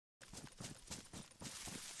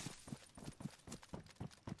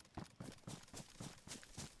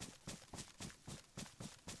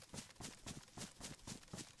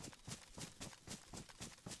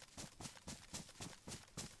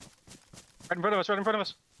Right in front of us, right in front of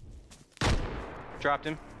us. Dropped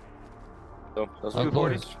him. So, those How are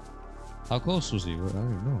close? 240s. How close was he? I don't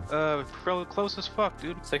even know. Real close as fuck,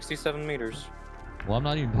 dude. 67 meters. Well, I'm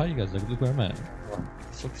not even behind you guys. Look where I'm at.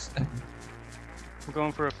 I'm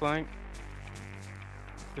going for a flank.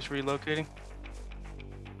 Just relocating.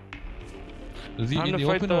 Is he in the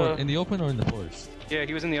open or in the forest? Yeah,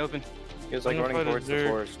 he was in the open. He was like running towards the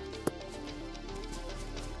forest.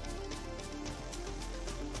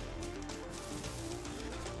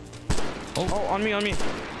 Oh, on me, on me.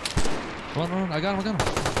 Run, I got him.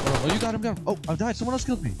 Oh, you got him. Oh, I died. Someone else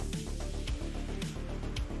killed me.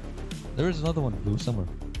 There is another one, blue, somewhere.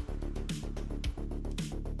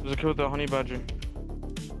 There's a kill with the honey badger.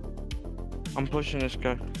 I'm pushing this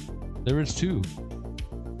guy. There is two.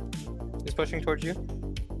 He's pushing towards you.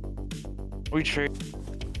 We trade.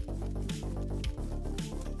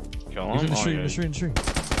 Kill He's him. in the street.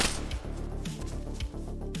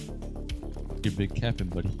 You're big capping,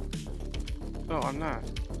 buddy. No, I'm not.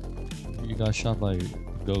 You got shot by a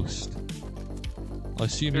ghost. Oh, I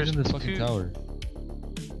see him. He's in this fucking tower.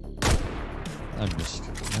 I missed.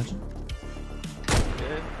 Imagine.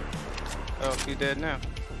 Dead. Oh, he's dead now.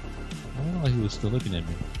 I don't know why he was still looking at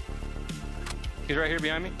me. He's right here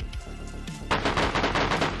behind me.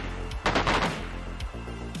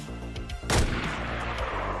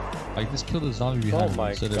 I just killed a zombie behind me. Oh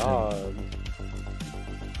my god.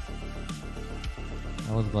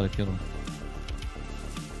 I was about to kill him.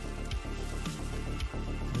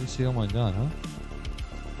 Let me see. Oh my god, huh?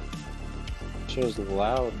 Shit was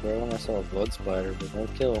loud, bro. I saw a blood splatter, but no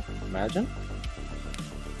kill. Imagine.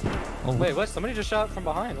 Oh wait, what? Somebody just shot from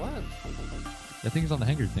behind. What? I think he's on the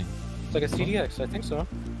hangar thing. It's like a CDX. I think so.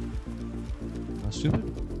 Not stupid.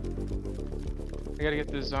 I gotta get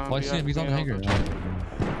this zombie. Oh, I see him. He's on the hangar.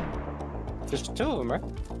 There's two of them, right?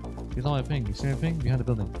 He's on my ping. You see my ping? Behind the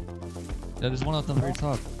building. Yeah, there's one up on the very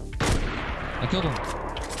top. I killed him.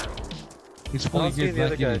 He's fully geared,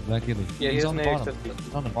 back in. Yeah, he's he on the bottom.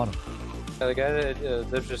 He's on the bottom. Yeah, the guy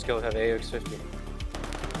that Livs just killed had AX-50.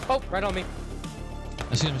 Oh, right on me.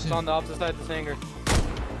 I see him. He's on the opposite side of this hangar.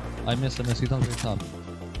 I missed. He's on the very top.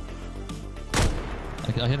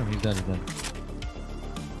 I hit him. He's dead.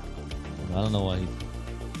 I don't know why he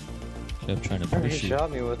kept trying to push He you.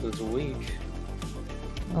 shot me with his weak.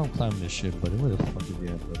 I don't climb this shit, buddy. Where the fuck is he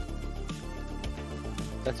at, buddy?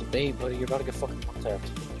 That's a bait, buddy. You're about to get fucking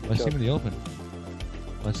tapped. I see him in the open.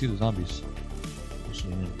 I see the zombies.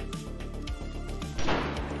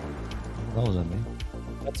 That was at me.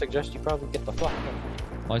 I'd suggest you probably get the fuck out.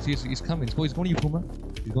 Oh, I see he's coming. He's going to you, Puma.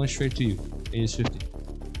 He's going straight to you. AS-50.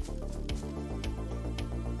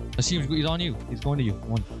 I see him. He's on you. He's going to you.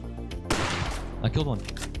 One. I killed one.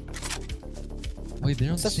 Wait,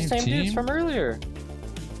 they're on the same team? Dudes from earlier.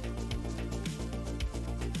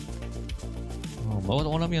 Oh,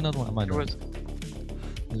 one on me, another one.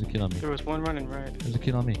 There's a kid on me. There was one running right. There's a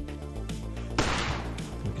kid on me.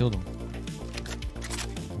 I killed him.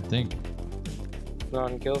 I think.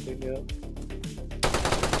 Non-kill if you go.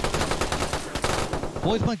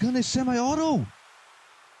 Boys, my gun is semi-auto!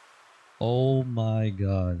 Oh my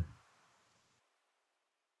god.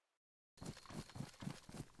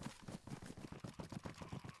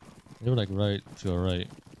 They were like right to our right.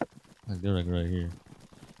 Like they're like right here.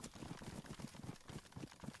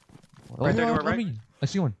 Right there to our right? I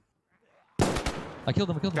see one. I killed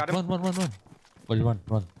him. Got him. Run. Buddy, run.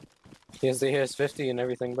 He has the AS-50 and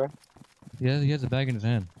everything, bro. Yeah, he has a bag in his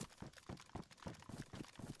hand.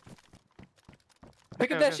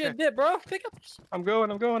 Pick up that shit, dip, bro. Pick up. I'm going.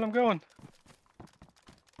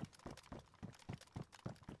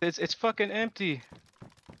 It's fucking empty.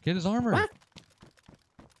 Get his armor. What?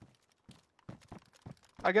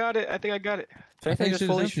 I got it. I think I got it. If anything, just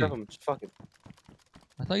fully strip him. Just fuck it.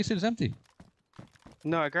 I thought you said it's empty.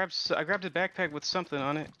 No, I grabbed a backpack with something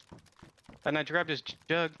on it, and I grabbed his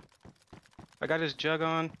jug. I got his jug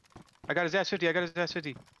on. I got his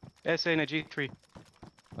S50. SA and a G3.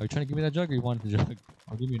 Are you trying to give me that jug or you want the jug?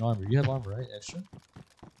 I'll give you an armor. You have armor, right? Extra?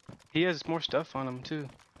 He has more stuff on him too.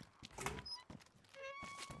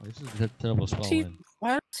 Oh, this is a terrible spell.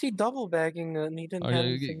 Why is he double bagging and he didn't have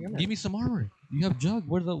anything in it? Give me some armor. You have jug.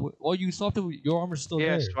 Where's the? Oh, you swapped it. Your armor's still there.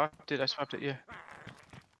 Yeah, I swapped it. Yeah.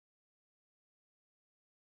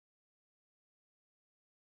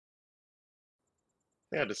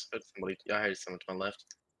 Yeah, I just heard somebody. Yeah, I heard someone to my left.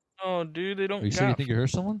 Oh, dude, they don't. You said you think you heard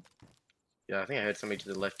someone? Yeah, I think I heard somebody to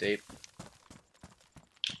the left 8.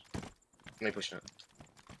 Let me push it.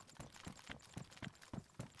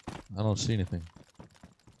 I don't see anything.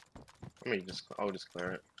 I'll just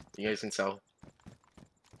clear it. You guys can sell.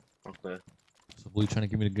 I'll clear. So Blue trying to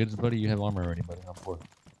give me the goods, buddy? You have armor already, buddy. I'm poor.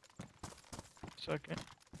 Second.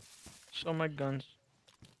 Sell my guns.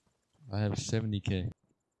 I have 70k.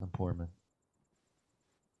 I'm poor, man.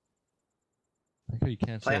 I think you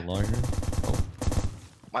can't sell Player. larger. Oh,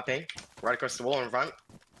 My ping. Right across the wall in front.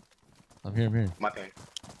 I'm here, I'm here. My ping.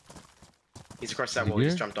 He's across that Is he wall. He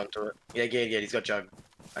just gear? jumped onto it. Yeah, yeah. He's got jug.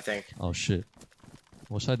 I think. Oh shit.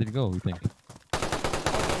 What side did he go, you think? He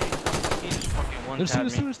just fucking one There's two,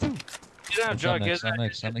 tapped me. there's two. He doesn't have I'm jug. next, I'm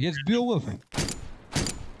next, I'm next. Yes, Beowulf.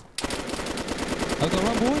 Okay,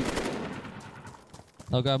 run, boy.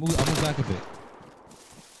 Okay, I'll move back a bit.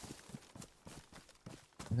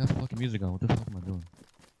 I got fucking music on. What the fuck am I doing?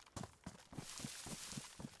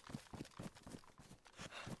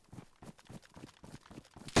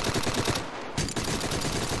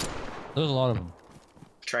 There's a lot of them.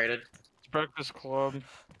 Traded. It's Breakfast Club.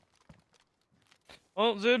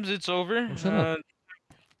 Well, Zibs, it's over. Oh, shut up.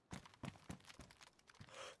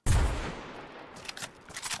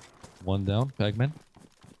 One down, Pac-Man.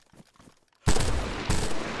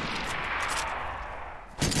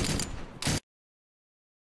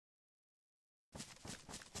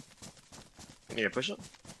 You need to push it?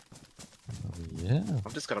 Yeah.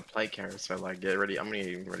 I've just got a play carrier, so like, get ready. I'm gonna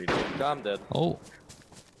get ready to. I'm dead. Oh.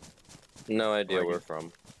 No idea Where are where you?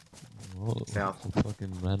 from. Whoa, South.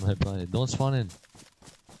 fucking ran right by it. Don't spawn in.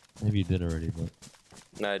 Maybe you did already, but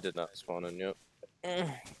No, I did not spawn in yet.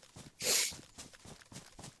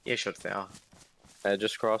 Yeah, shot south. I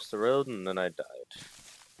just crossed the road and then I died.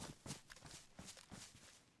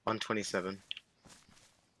 127.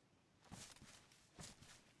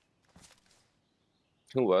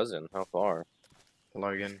 Who wasn't? How far?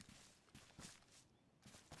 Logan.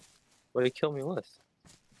 What did he kill me with?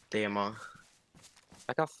 DMR.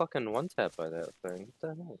 I got fucking one tap by that thing.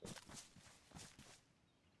 What the hell?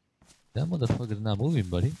 that motherfucker's not moving,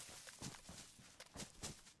 buddy.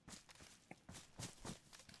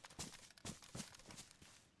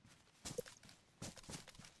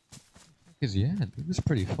 Cause yeah, it was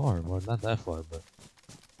pretty far. Well, not that far, but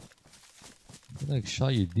he like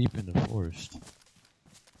shot you deep in the forest.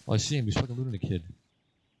 Oh, I see him. He's fucking looting a kid.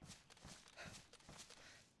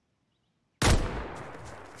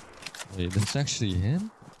 Wait, that's actually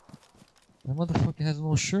him? That motherfucker has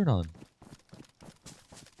no shirt on.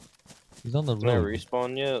 He's on the Did I road.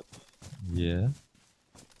 respawn yet? Yeah.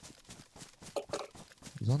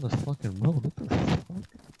 He's on the fucking road. What the fuck?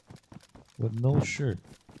 With no shirt.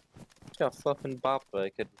 Got fucking bopped by a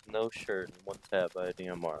kid with no shirt and one tap by a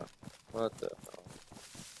DMR. What the hell?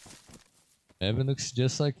 Evan looks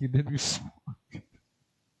just like he did before.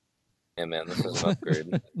 Hey man, this is an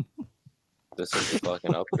upgrade. This is a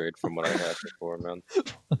fucking upgrade from what I had before, man.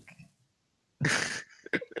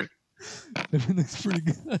 Evan looks pretty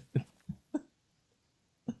good.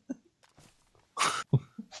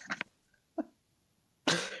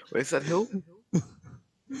 Where's that hill?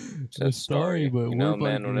 I'm sorry, but you know, we're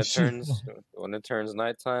man, when fucking it turns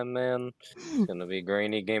nighttime, man, it's gonna be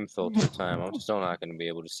grainy game filter time. I'm still not gonna be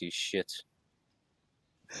able to see shit.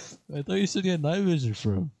 I thought you said you had night vision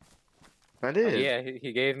for him. I did. Yeah,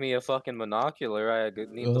 he gave me a fucking monocular. I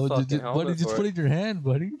need the Oh, fucking helmet buddy, just for put it. it in your hand,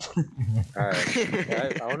 buddy.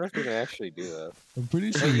 Alright, I wonder if we can actually do that. I'm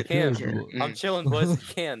pretty sure you you can. can. but- I'm chilling, boys. I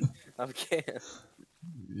can. I can.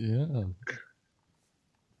 Yeah.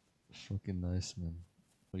 Fucking nice, man.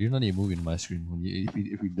 Well, you're not even moving my screen when you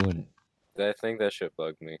if you're doing it. I think that shit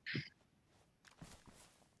bugged me.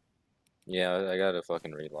 Yeah, I gotta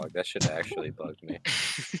fucking relog. That shit actually bugged me.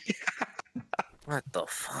 What the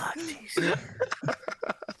fuck, Jesus? I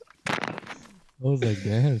was like,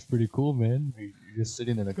 damn, it's pretty cool, man. You're just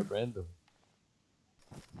sitting there like a random.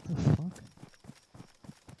 What the fuck?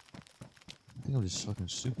 I think I'm just fucking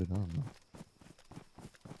stupid. I don't know.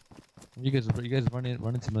 You guys run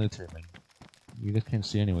into military, man. You guys can't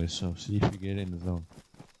see anyway, so see if you get in the zone.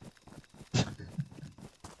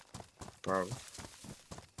 Bro.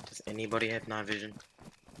 Does anybody have night vision?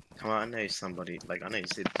 Come on, I know somebody. Like, I know you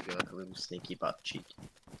said to go like a little sneaky butt cheek.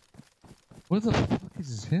 What the fuck is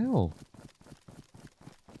this hill?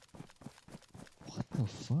 What the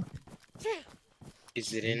fuck?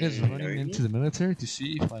 Is it You in guys running Nogi? into the military to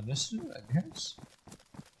see if I missed it, I guess?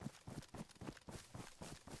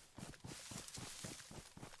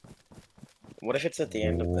 What if it's at the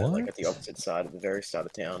end of the, like, at the What? opposite side, at the very start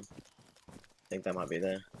of town? I think that might be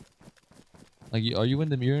there. Like, are you in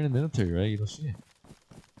the mirror in the military, right? You don't see it.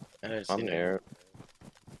 I don't see I'm no- here.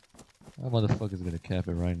 That motherfucker's gonna cap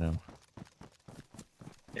it right now.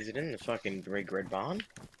 Is it in the fucking big red barn?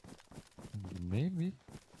 Maybe.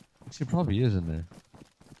 Actually, probably is in there.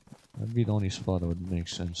 That'd be the only spot that would make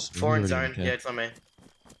sense. Maybe Foreign already zone. in the Yeah, cap. it's on me.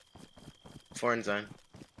 Foreign zone.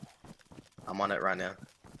 I'm on it right now.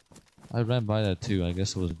 I ran by that too. I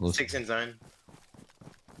guess it wasn't close. 6 in zone.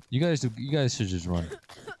 You guys should just run.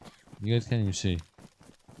 You guys can't even see.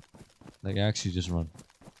 Like actually just run.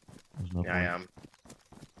 There's no Yeah, point. I am.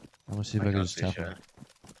 I'm gonna see if I can just tap him.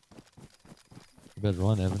 You better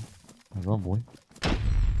run, Evan. Run, boy.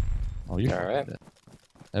 Oh, you're All right. dead.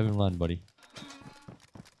 Evan, run, buddy.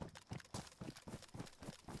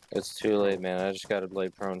 It's too late, man. I just gotta lay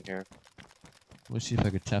prone here. Let's see if I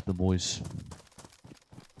could tap the boys.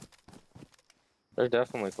 They're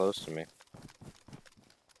definitely close to me.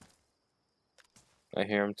 I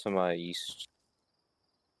hear them to my east.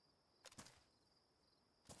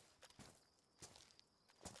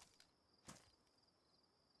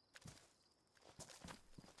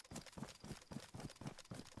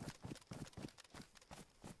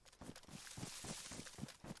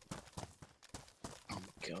 Oh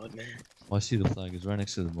my god, man. Oh, I see the flag. It's right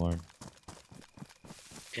next to the barn.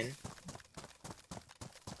 Pin.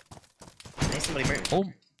 Hey, somebody move. Oh,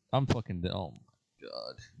 I'm fucking dead. Oh my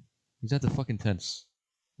god. He's at the fucking tents.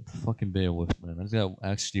 The fucking Beowulf, man. I just got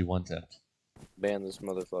actually one tapped. Ban this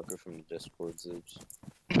motherfucker from the Discord, Zibs.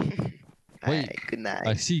 Wait. Alright, good night.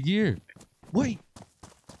 I see gear. Wait,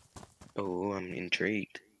 Oh, I'm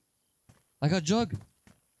intrigued. I got jug.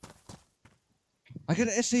 I got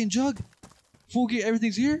an SA and jug. Full gear,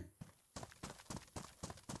 everything's here.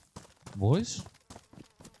 Boys,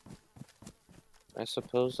 I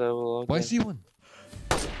suppose I will all oh, I get- see one.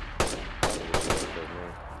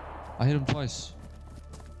 I hit him twice.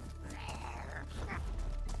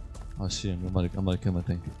 Oh, I see him. I'm about to kill him, I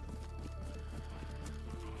think.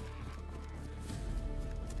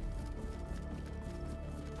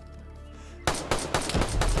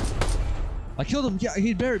 I killed him. Yeah,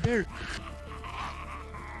 he buried.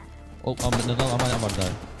 Oh, I'm about to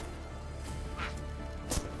die.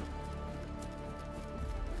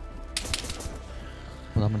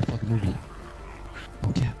 But I'm gonna fucking move you.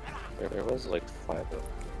 Okay. There was like 5 of them.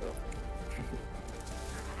 though.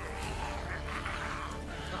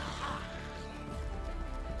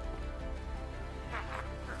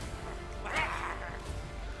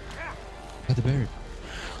 Got the bear.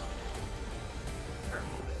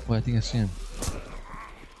 Wait, I think I see him.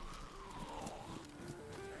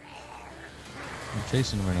 I'm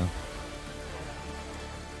chasing him right now.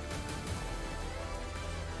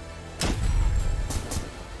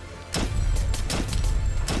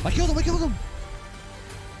 I killed him!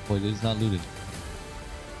 Wait, it's not looted.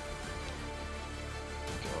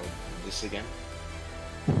 God, this again?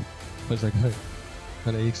 Where's that guy?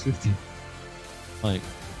 Got an AX-50. Like,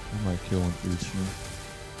 I might kill one for this stream.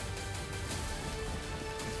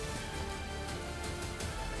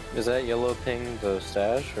 Is that yellow ping the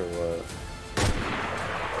stash or what?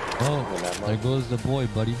 Oh, The map there mark? goes the boy,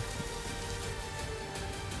 buddy.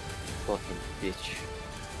 Fucking bitch.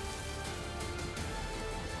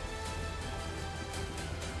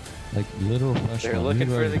 Like, literal flash. They're looking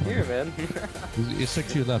for the gear, man. It's like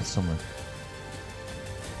to your left somewhere.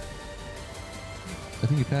 I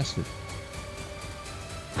think you passed it.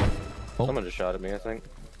 Oh, Someone just shot at me, I think.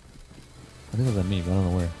 I think it was at me, but I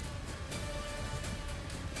don't know where.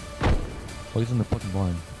 Oh, he's in the fucking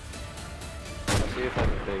barn. I'll see if I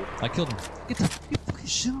can bait. I killed him. Get fucking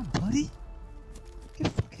shit on, buddy. Get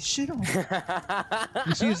fucking shit on.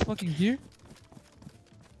 You see his fucking gear?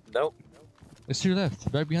 Nope. It's to your left,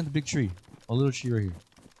 right behind the big tree. A little tree right here.